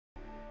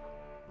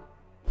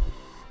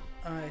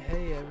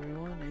Hey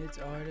everyone, it's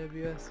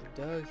RWS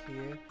Doug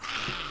here,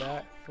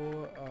 back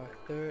for our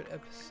third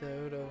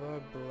episode of our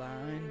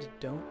Blind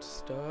Don't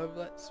Starve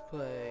Let's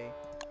Play.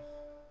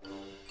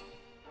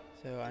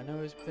 So I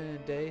know it's been a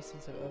day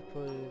since I've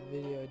uploaded a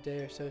video, a day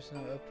or so since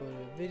I've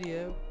uploaded a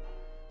video,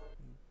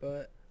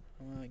 but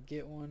I'm gonna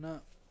get one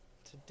up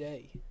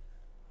today,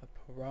 I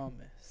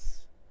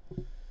promise.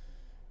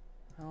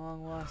 How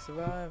long will I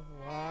survive?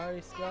 Well, I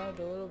already survived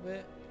a little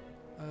bit.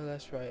 Oh,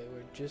 that's right,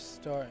 we're just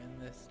starting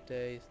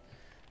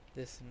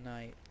this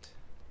night.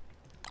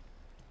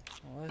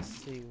 Well, let's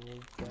see,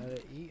 we've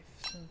gotta eat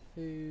some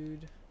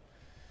food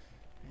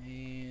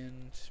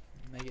and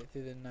make it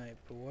through the night,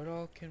 but what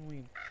all can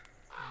we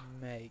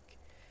make?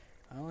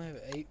 I only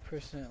have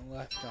 8%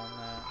 left on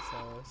that, so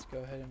let's go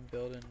ahead and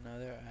build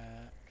another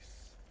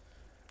axe.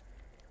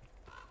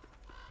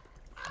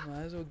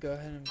 Might as well go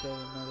ahead and build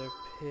another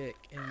pick,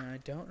 and I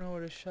don't know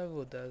what a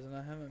shovel does, and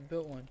I haven't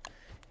built one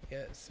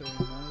yet, so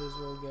we might as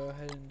well go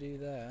ahead and do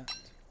that.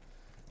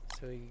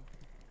 So we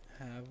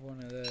have one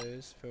of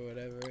those for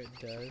whatever it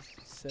does.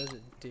 It says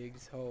it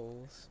digs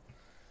holes.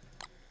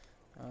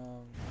 I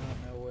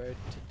don't know where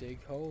to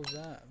dig holes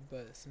at,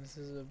 but since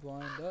this is a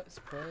blind let's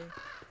play,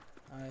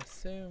 I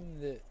assume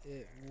that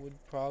it would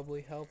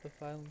probably help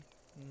if I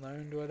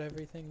learned what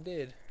everything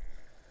did.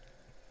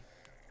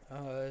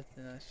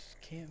 That's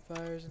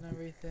campfires and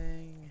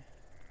everything.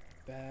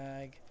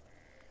 Bag.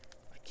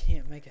 I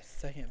can't make a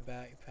second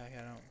backpack,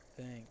 I don't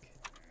think.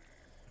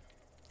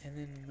 And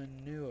then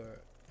manure.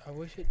 I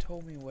wish it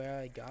told me where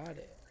I got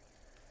it.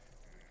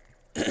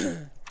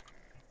 And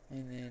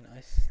then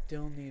I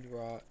still need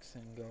rocks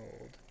and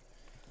gold.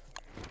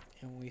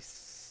 And we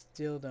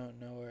still don't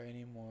know where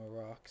any more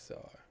rocks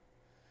are.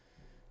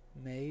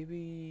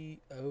 Maybe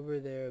over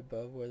there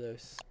above where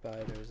those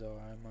spiders are,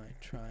 I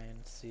might try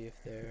and see if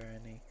there are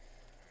any.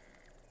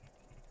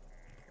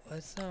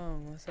 Let's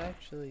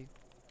actually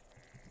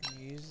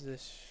use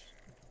this.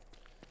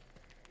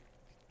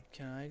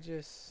 Can I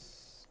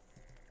just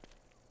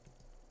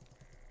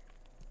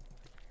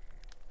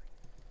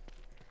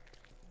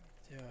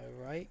do I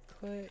right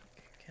click?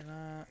 Can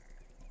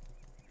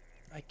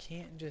I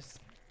can't just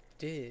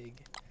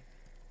dig.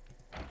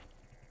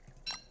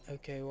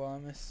 Okay, well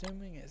I'm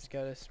assuming it's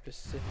got a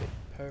specific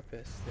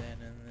purpose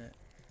then, and that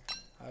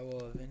I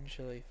will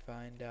eventually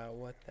find out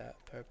what that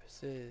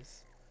purpose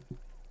is.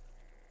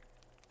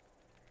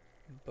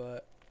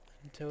 But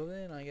until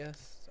then, I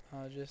guess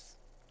I'll just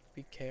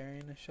be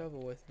carrying a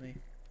shovel with me.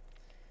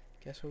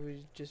 Guess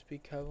we'll just be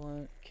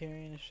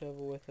carrying a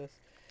shovel with us,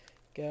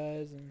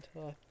 guys,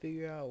 until I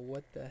figure out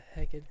what the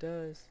heck it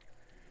does.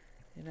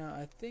 You know,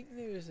 I think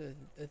there's a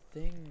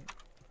thing.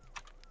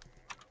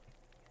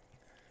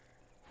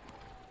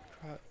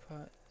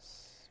 Crockpot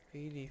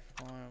speedy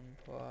farm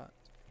plot.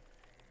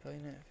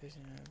 Net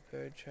fishing a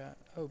bird trap.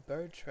 Oh,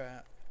 bird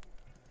trap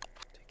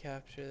to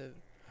capture the.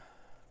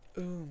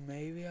 Ooh,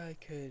 maybe I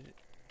could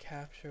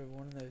capture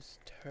one of those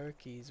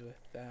turkeys with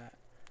that.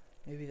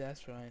 Maybe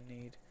that's what I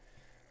need.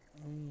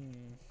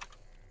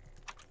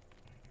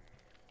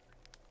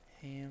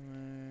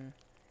 Hammer.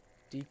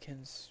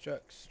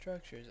 Deconstruct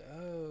structures.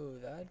 Oh,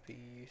 that'd be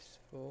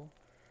useful.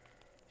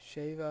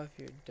 Shave off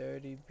your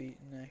dirty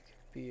beatnik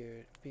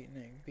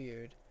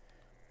beard.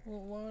 Well,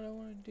 why would I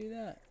want to do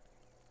that?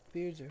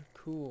 Beards are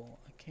cool.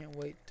 I can't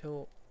wait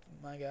till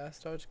my guy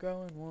starts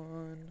growing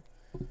one.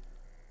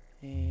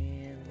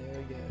 And there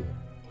we go.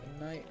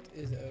 The night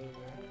is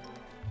over.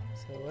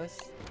 So let's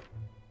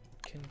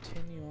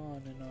continue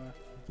on in our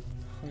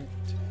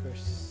hunt for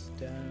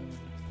stone,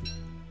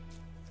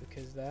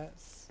 because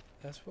that's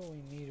what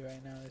we need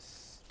right now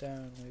is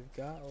stone. We've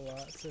got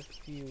lots of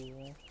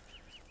fuel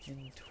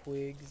and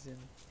twigs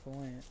and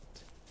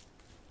flint,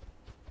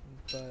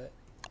 but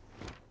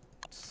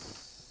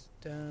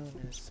stone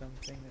is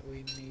something that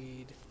we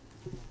need.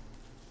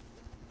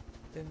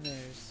 Then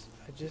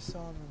I just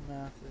saw on the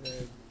map that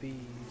there are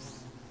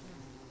bees.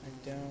 I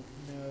don't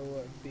know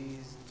what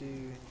bees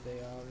do. They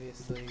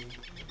obviously,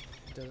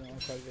 it doesn't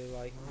look like they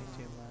like me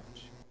too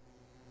much.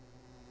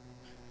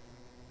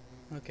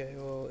 Okay,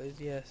 well,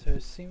 yeah, so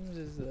it seems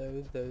as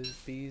though those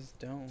bees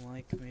don't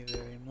like me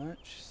very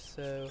much,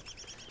 so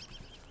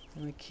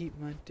I'm going to keep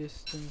my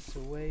distance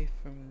away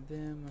from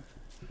them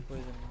for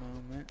the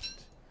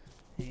moment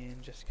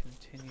and just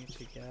continue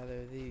to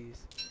gather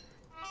these.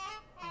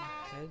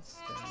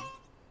 Headstone.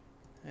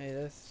 Hey,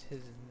 that's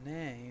his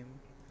name.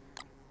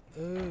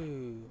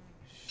 Ooh,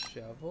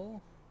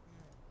 shovel?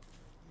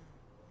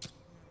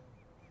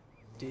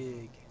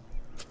 Dig.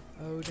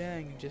 Oh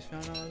dang, just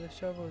found out what the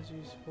shovel is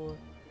used for.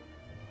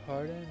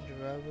 Hardened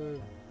rubber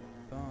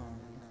bomb.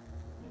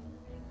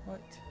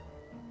 What?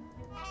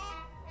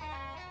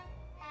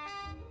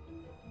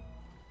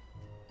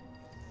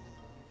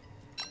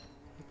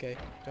 Okay,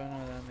 don't know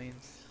what that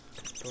means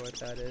or what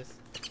that is.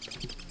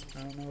 I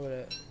don't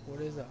know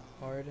what is a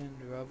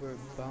hardened rubber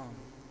bomb?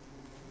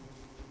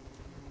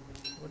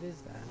 What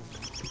is that?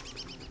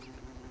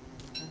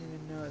 I don't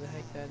even know what the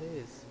heck that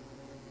is.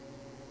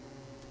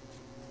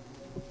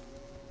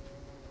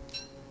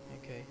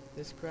 Okay,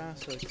 this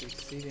grass looks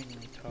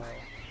exceedingly tall.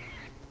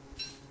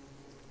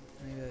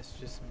 Maybe that's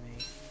just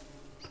me.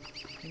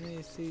 Give me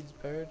these seeds,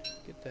 bird.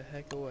 Get the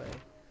heck away.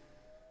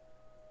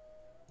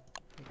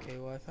 Okay,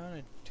 well I found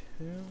a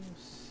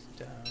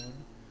tombstone,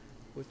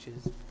 which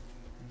is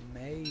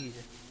made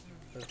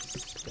of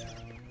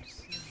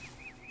stones.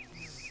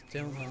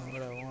 Still not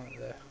what I want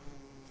though.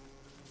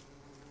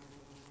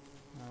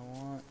 I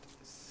want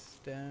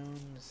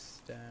stones.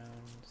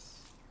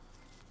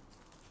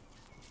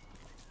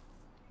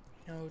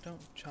 No,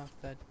 don't chop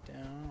that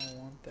down. I don't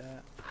want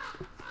that.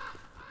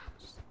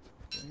 Just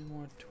give me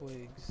more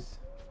twigs.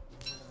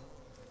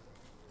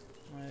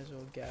 Might as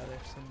well gather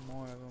some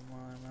more of them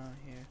while I'm out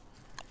here.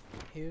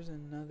 Here's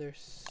another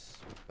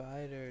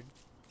spider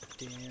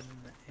den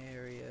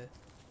area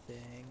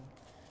thing.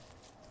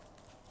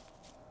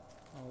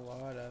 A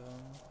lot of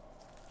them.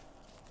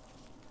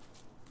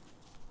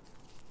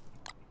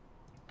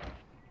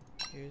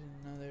 Here's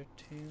another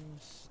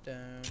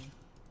tombstone.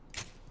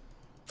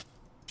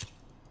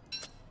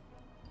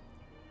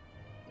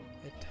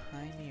 A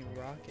tiny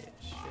rocket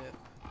ship.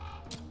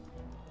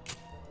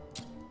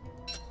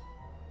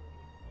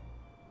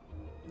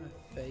 A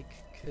fake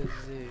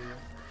kazoo.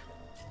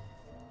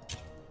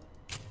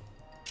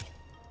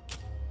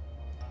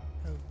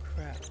 Oh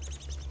crap.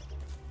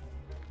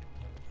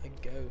 A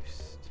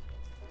ghost.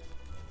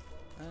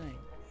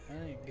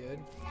 That ain't good.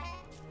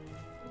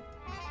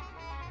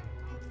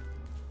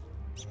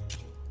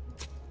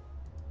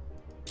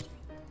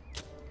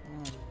 Come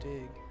on,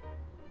 dig.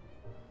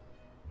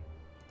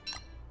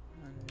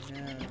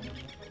 Unknown.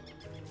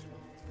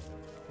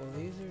 Well,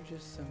 these are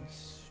just some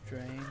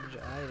strange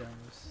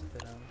items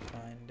that I'm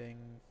finding.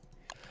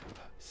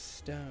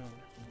 Stone.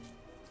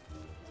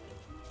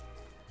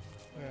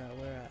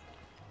 Where at?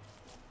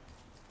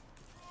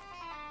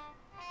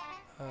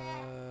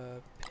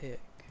 Pick.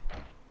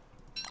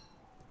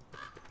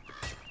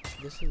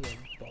 This is a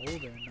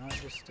boulder, not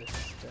just a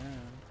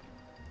stone.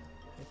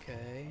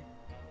 Okay.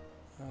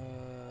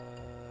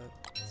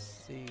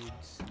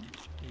 Seeds.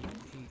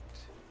 Eat.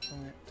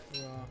 Plant.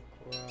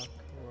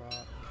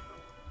 Rock.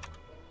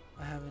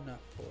 I have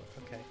enough for it.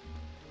 Okay.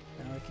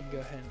 Now I can go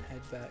ahead and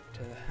head back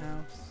to the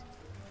house.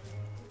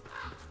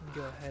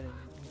 Go ahead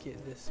and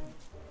get this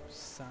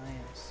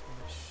science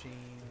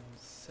machine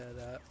set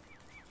up.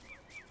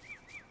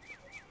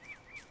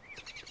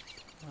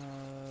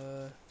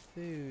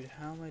 Food.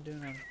 How am I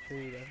doing on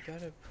food? I've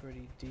got a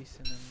pretty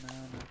decent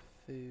amount of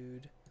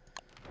food.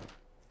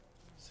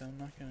 So I'm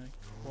not gonna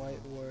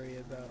quite worry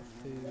about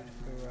food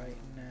for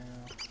right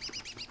now. I'm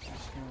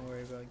just gonna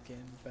worry about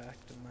getting back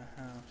to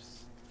my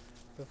house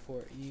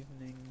before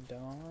evening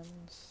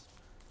dawns.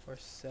 Or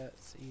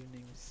sets.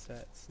 Evening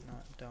sets,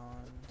 not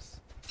dawns.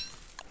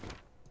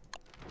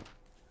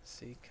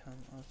 See,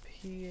 come up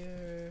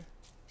here.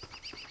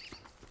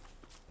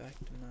 Back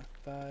to my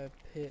fire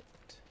pit.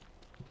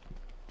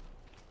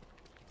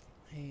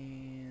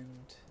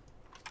 And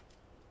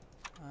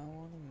I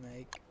want to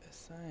make a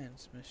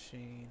science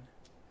machine.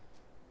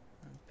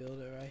 I'll build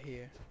it right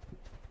here.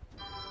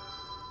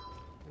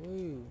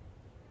 Woo!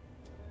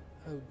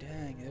 Oh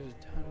dang, there's a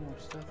ton more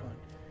stuff on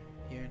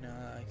here now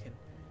that I can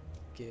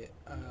get.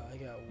 I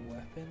got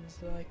weapons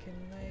that I can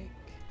make.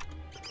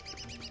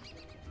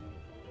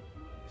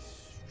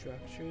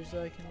 Structures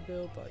I can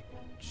build, like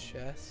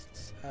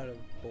chests out of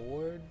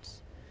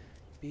boards.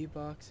 Bee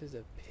boxes,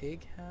 a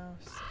pig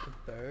house, a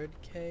bird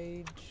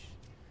cage,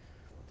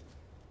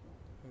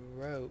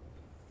 rope.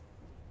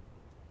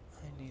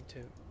 I need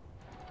to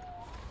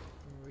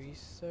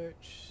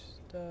research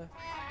stuff.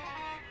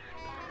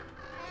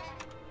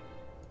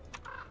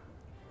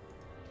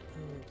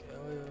 Okay,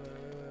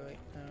 wait,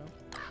 no.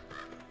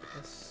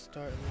 Let's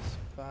start this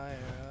fire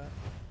up.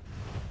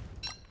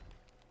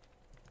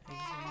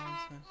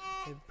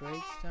 It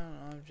breaks down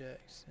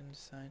objects in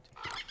scientific.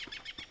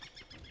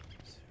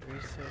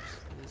 Research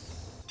this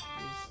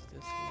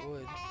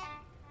wood.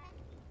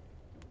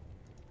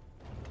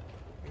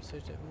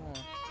 Research it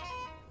more.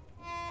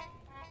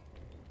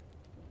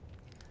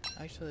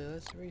 Actually,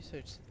 let's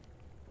research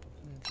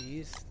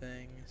these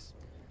things.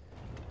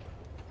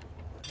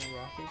 A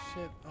rocket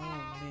ship?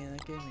 Oh man,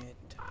 that gave me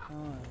a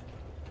ton.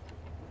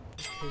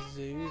 A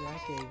kazoo,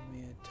 that gave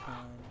me a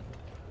ton.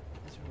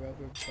 This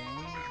rubber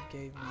bone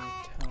gave me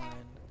a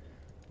ton.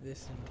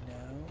 This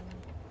gnome.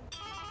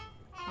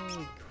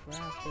 Holy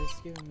crap, that's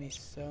giving me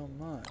so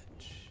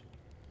much.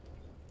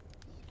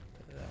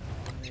 Put that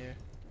on there.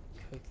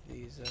 Cook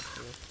these up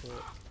real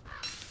quick.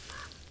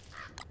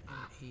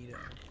 And eat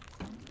them.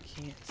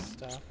 Can't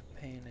stop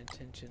paying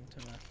attention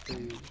to my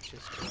food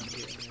just because I'm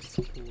getting this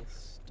cool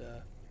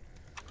stuff.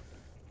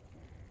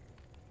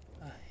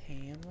 A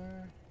hammer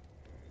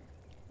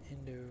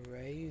and a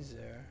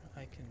razor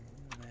I can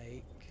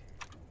make.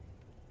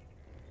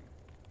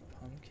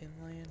 Pumpkin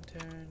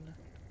lantern.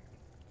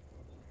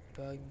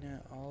 Bug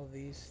net, all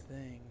these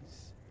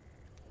things.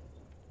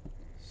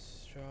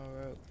 Straw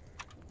rope.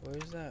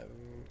 Where's that?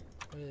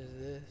 What is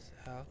this?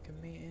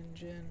 Alchemy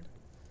engine?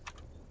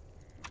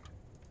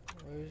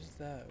 Where's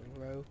that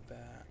rope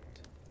at?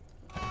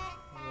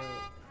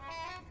 Rope.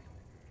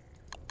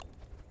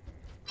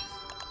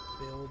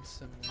 Build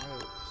some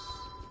ropes.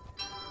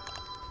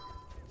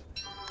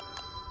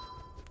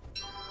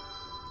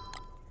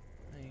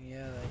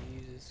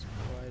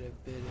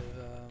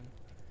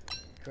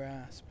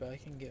 but I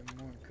can get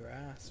more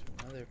grass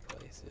from other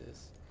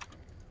places.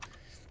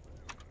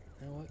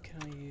 Now what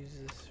can I use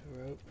this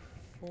rope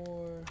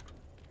for?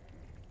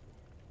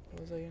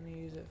 What was I gonna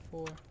use it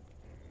for?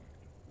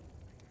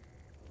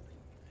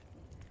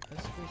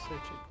 Let's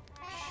research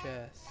a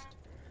chest.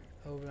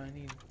 Oh, but I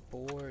need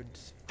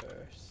boards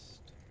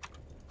first.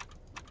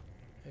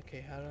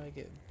 Okay, how do I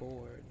get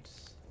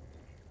boards?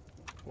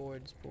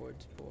 Boards.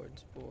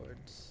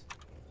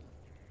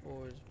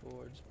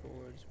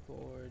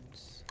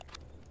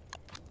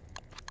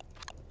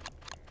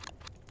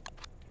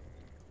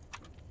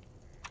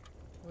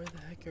 Where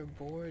the heck are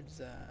boards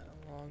at?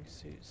 Long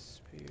suit,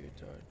 spear,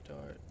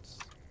 darts.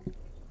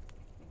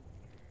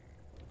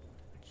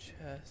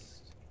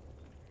 Chest.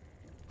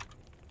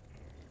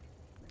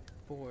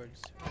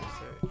 Boards,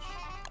 research.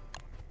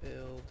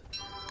 Build.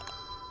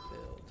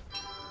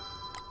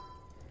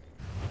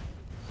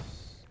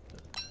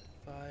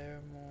 Fire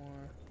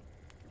more.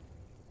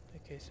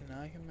 Okay, so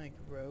now I can make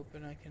rope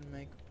and I can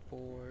make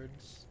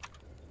boards.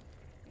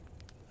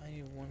 I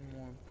need one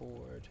more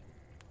board.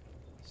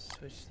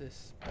 Switch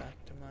this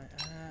back to my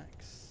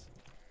axe.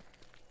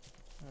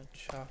 I'll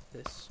chop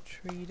this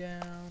tree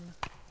down.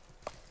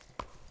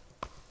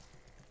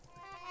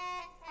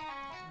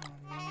 Oh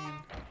man.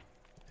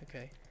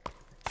 Okay.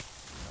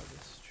 Chop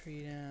this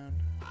tree down.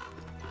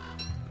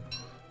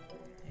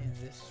 And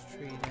this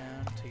tree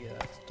down to get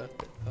that stuff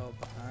that fell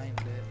behind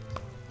it.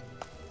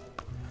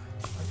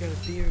 I got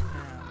a beard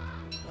now.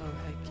 Oh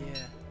heck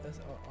yeah. That's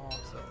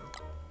awesome.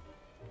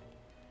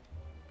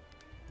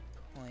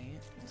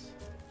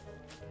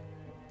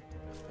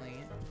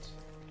 Plant.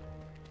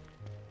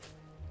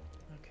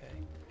 Okay.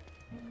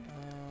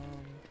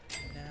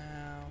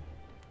 Now.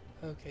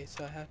 Okay,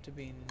 so I have to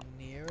be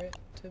near it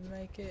to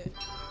make it.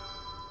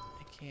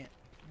 I can't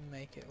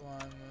make it while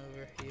I'm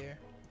over here.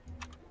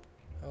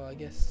 Oh, I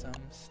guess some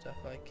stuff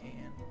I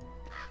can.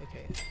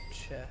 Okay,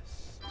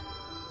 chest.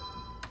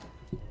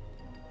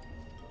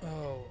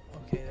 Oh,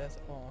 okay, that's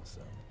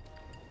awesome.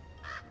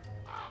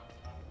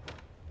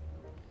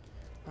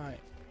 Alright,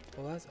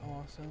 well that's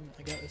awesome.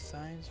 I got the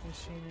science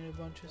machine and a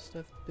bunch of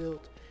stuff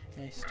built,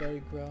 and I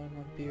started growing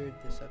my beard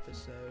this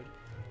episode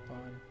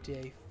on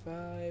day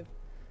 5.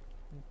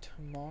 And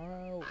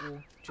tomorrow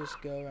we'll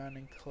just go around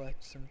and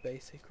collect some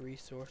basic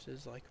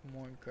resources like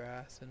more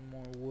grass and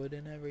more wood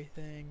and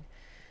everything.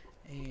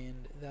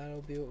 And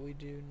that'll be what we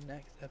do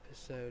next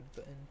episode.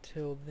 But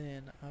until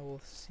then, I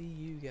will see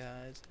you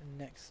guys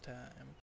next time.